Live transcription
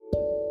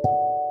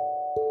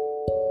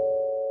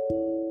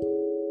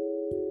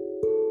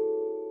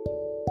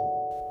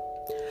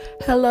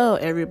Hello,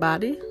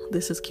 everybody.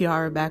 This is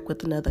Kiara back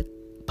with another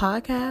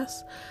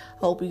podcast.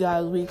 Hope you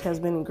guys' week has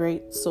been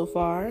great so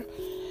far.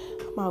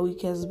 My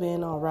week has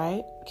been all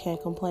right.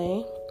 Can't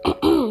complain.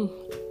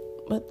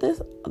 But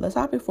the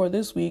topic for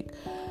this week,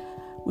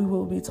 we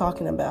will be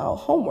talking about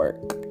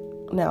homework.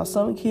 Now,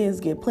 some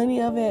kids get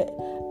plenty of it,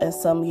 and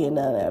some get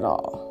none at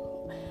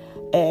all.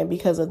 And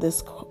because of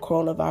this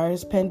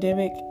coronavirus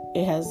pandemic,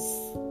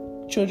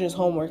 children's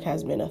homework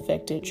has been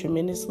affected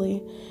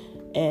tremendously.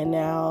 And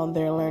now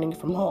they're learning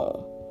from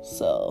home.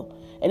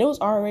 And it was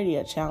already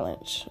a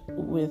challenge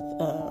with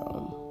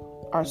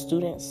our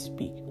students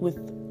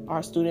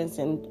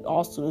and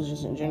all students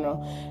just in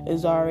general.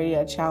 It's already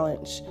a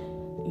challenge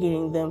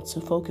getting them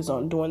to focus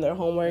on doing their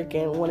homework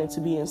and wanting to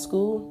be in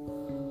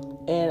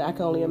school. And I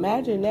can only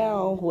imagine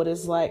now what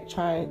it's like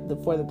for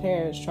the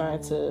parents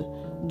trying to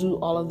do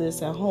all of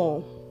this at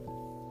home.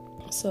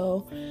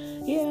 So,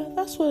 yeah,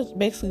 that's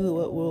basically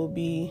what we'll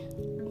be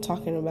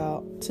talking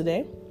about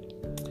today.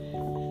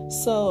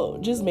 So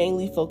just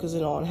mainly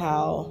focusing on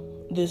how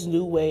this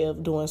new way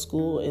of doing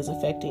school is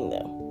affecting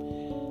them.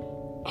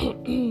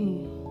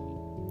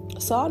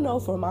 So I know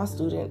for my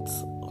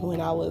students, when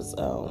I was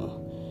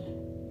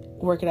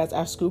working as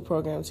after-school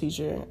program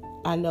teacher,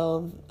 I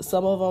know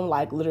some of them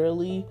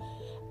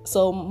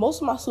so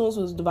most of my students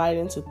was divided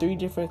into 3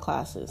 different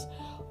classes.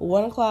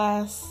 One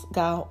class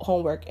got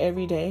homework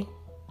every day,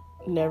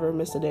 never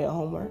missed a day of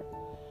homework.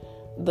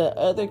 The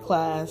other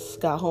class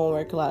got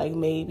homework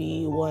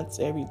maybe once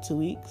every 2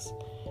 weeks.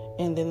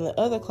 And then the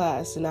other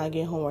class did not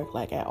get homework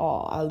at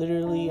all. I've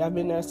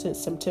been there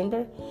since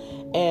September,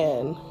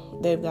 and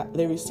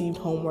they received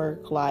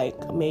homework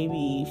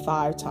maybe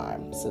 5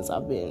 times since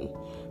I've been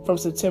from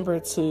September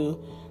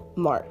to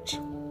March.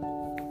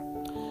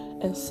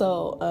 And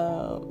so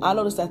I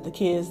noticed that the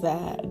kids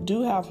that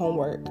do have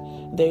homework,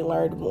 they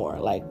learned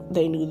more.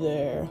 They knew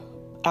their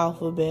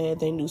alphabet,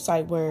 they knew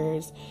sight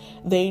words,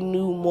 they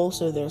knew most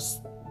of the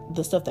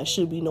stuff that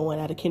should be known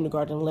at a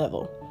kindergarten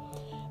level.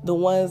 The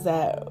ones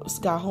that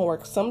got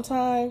homework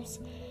sometimes,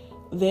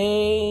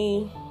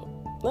 they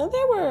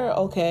were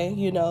okay,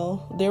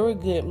 they were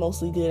good,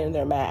 mostly good in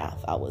their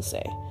math, I would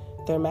say.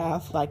 Their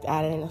math,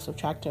 adding and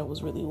subtracting,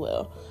 was really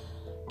well.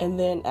 And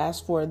then as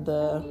for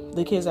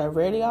the kids that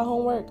rarely got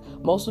homework,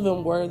 most of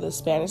them were the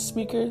Spanish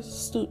speaking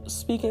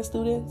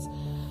students.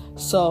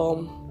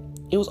 So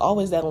it was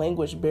always that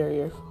language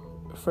barrier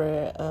for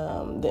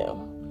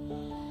them.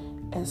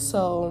 And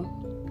so,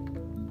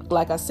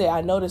 like I said,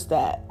 I noticed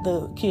that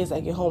the kids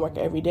that get homework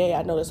every day,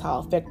 I noticed how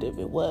effective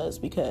it was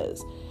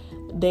because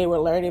they were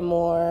learning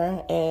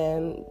more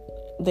and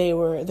they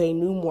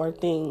knew more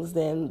things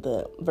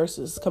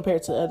versus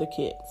compared to other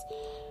kids.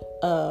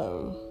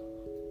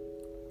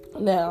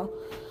 Now,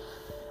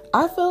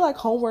 I feel like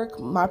homework,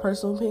 my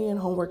personal opinion,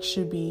 homework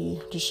should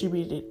be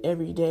distributed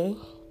every day.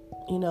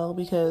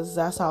 Because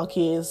that's how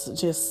kids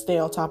just stay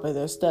on top of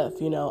their stuff.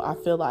 I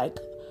feel like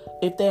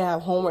if they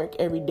have homework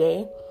every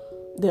day,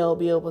 they'll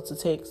be able to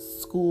take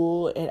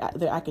school and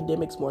their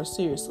academics more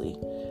seriously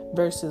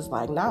versus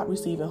not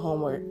receiving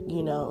homework.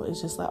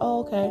 It's just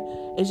okay.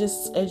 It's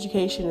just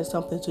education is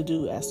something to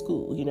do at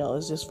school.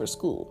 It's just for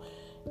school.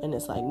 And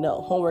it's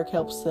no, homework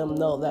helps them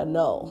know that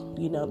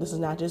this is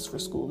not just for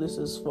school. This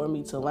is for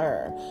me to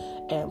learn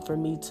and for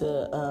me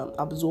to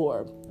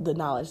absorb the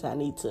knowledge that I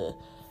need to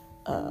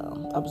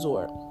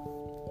absorb.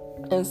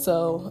 And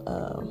so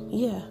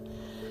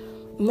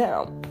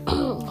now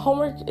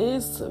homework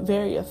is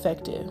very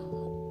effective.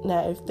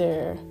 Now if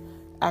they're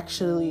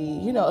actually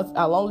as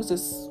long as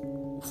it's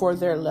for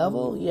their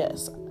level,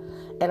 yes.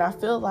 And I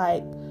feel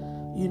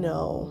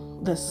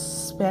the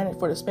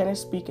Spanish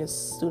speaking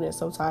students,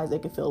 sometimes they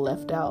can feel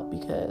left out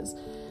because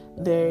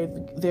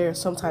they're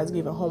sometimes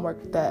given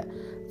homework that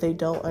they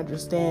don't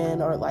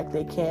understand or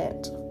they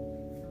can't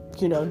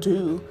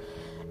do.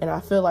 And I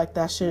feel like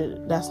that's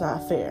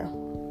not fair.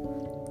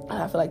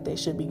 I feel like they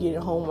should be getting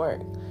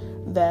homework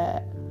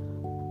that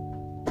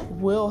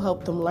will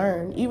help them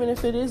learn, even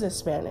if it is in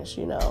Spanish,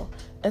 And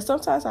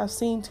sometimes I've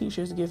seen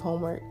teachers give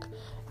homework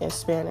in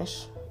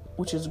Spanish,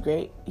 which is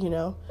great,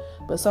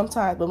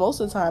 but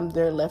most of the time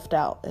they're left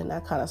out, and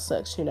that kind of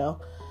sucks,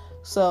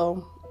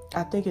 So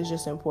I think it's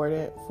just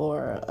important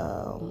for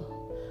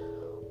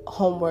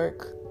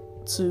homework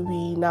to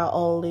be not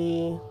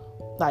only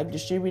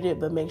distributed,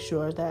 but make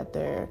sure that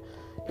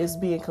is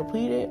being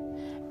completed.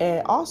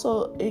 And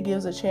also it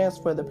gives a chance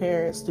for the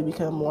parents to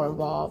become more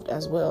involved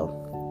as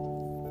well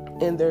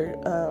in their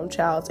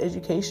child's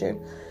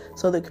education,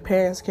 so the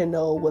parents can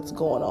know what's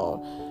going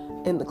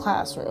on in the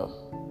classroom.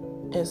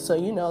 And so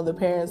the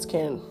parents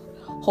can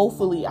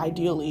hopefully,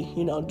 ideally,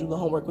 do the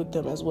homework with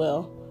them as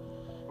well.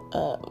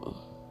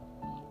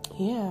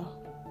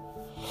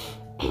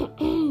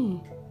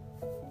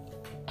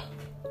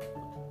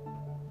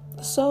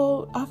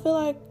 So I feel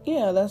like,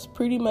 that's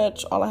pretty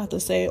much all I have to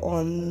say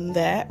on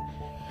that,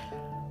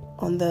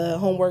 on the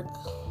homework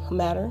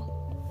matter.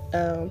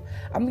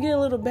 I'm getting a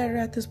little better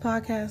at this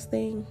podcast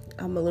thing.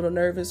 I'm a little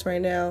nervous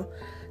right now,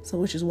 so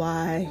which is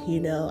why,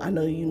 I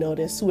know you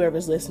notice,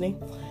 whoever's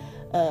listening.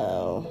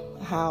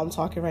 how I'm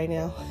talking right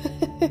now.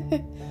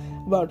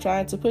 About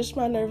trying to push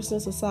my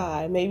nervousness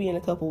aside. Maybe in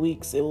a couple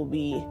weeks it will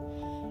be,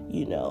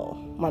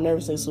 my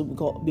nervousness will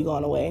be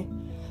gone away.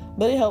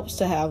 But it helps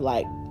to have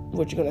like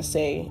what you're going to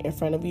say in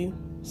front of you.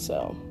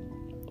 So,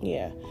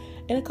 yeah.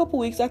 In a couple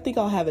weeks, I think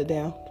I'll have it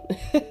down.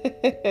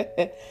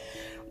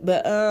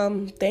 But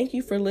thank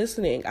you for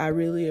listening. I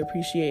really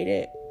appreciate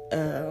it.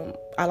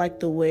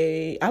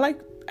 I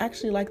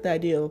actually like the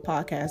idea of a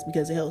podcast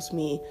because it helps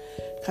me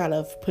kind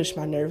of push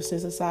my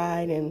nervousness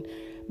aside and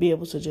be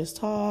able to just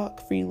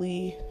talk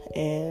freely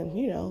and,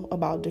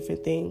 about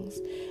different things.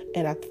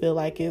 And I feel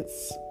like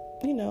it's,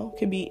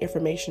 can be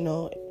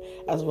informational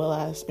as well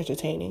as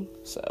entertaining.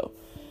 So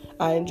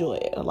I enjoy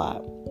it a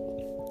lot.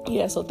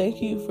 Yeah, so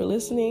thank you for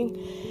listening.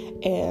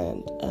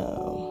 And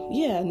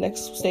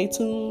stay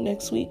tuned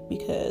next week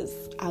because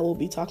I will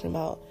be talking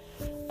about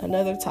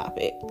another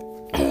topic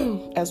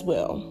as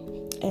well.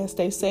 And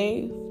stay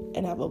safe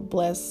and have a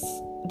blessed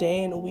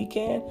day and a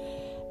weekend.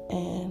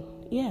 And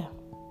yeah,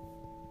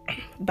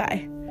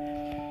 bye.